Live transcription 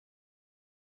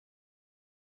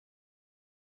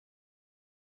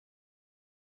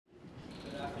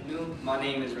My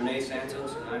name is Rene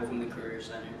Santos, and I'm from the Career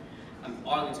Center. I'm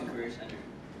Arlington Career Center.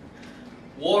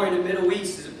 War in the Middle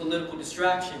East is a political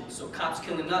distraction, so cops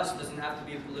killing us doesn't have to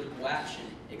be a political action.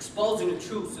 Exposing the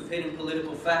truths of hidden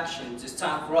political factions, it's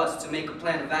time for us to make a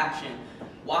plan of action.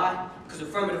 Why? Because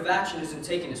affirmative action isn't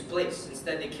taking its place.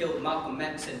 Instead, they killed Malcolm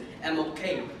X and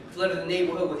MLK, flooded the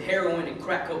neighborhood with heroin and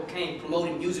crack cocaine,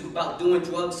 promoting music about doing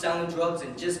drugs, selling drugs,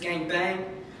 and just gang bang.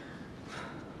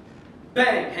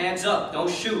 Bang! Hands up, don't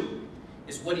shoot.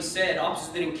 Is what he said.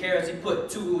 Officers didn't care as he put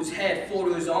 2 to his head, 4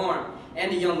 to his arm,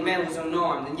 and the young man was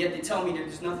unarmed. And yet they tell me that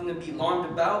there's nothing to be alarmed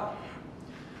about.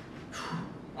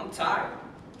 I'm tired.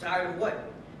 Tired of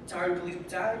what? Tired of police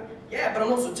brutality? Yeah, but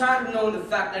I'm also tired of knowing the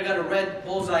fact that I got a red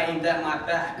bullseye aimed at my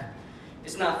back.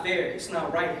 It's not fair. It's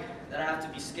not right that I have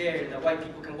to be scared, that white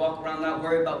people can walk around not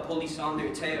worried about police on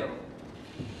their tail.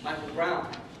 Michael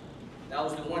Brown. That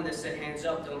was the one that said, hands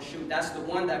up, don't shoot. That's the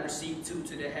one that received 2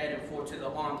 to the head and 4 to the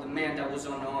arm, the man that was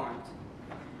unarmed.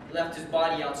 He left his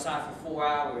body outside for 4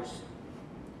 hours.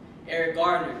 Eric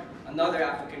Gardner, another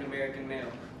African-American male,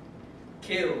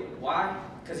 killed. Why?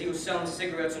 Because he was selling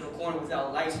cigarettes on the corner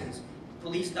without a license.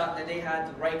 Police thought that they had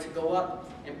the right to go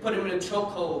up and put him in a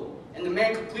chokehold. And the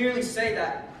man could clearly say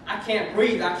that, I can't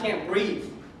breathe, I can't breathe.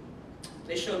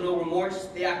 They showed no remorse.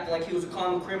 They acted like he was a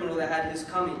common criminal that had his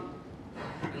coming.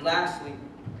 And lastly,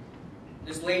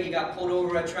 this lady got pulled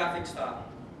over at a traffic stop.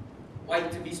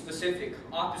 White to be specific.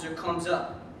 Officer comes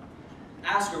up.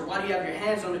 Ask her, why do you have your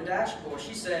hands on the dashboard?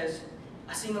 She says,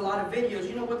 I've seen a lot of videos.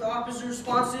 You know what the officer's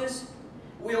response is?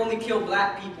 We only kill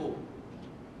black people.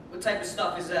 What type of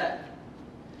stuff is that?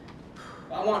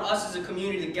 I want us as a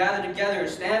community to gather together and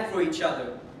stand for each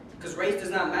other. Because race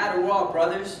does not matter, we're all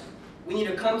brothers. We need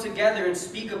to come together and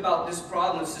speak about this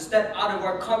problem, to step out of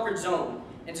our comfort zone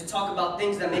and to talk about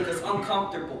things that make us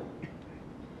uncomfortable.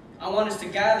 I want us to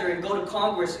gather and go to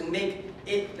Congress and make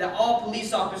it that all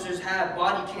police officers have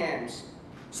body cams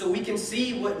so we can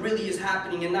see what really is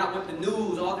happening and not what the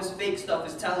news, all this fake stuff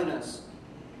is telling us.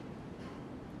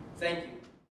 Thank you.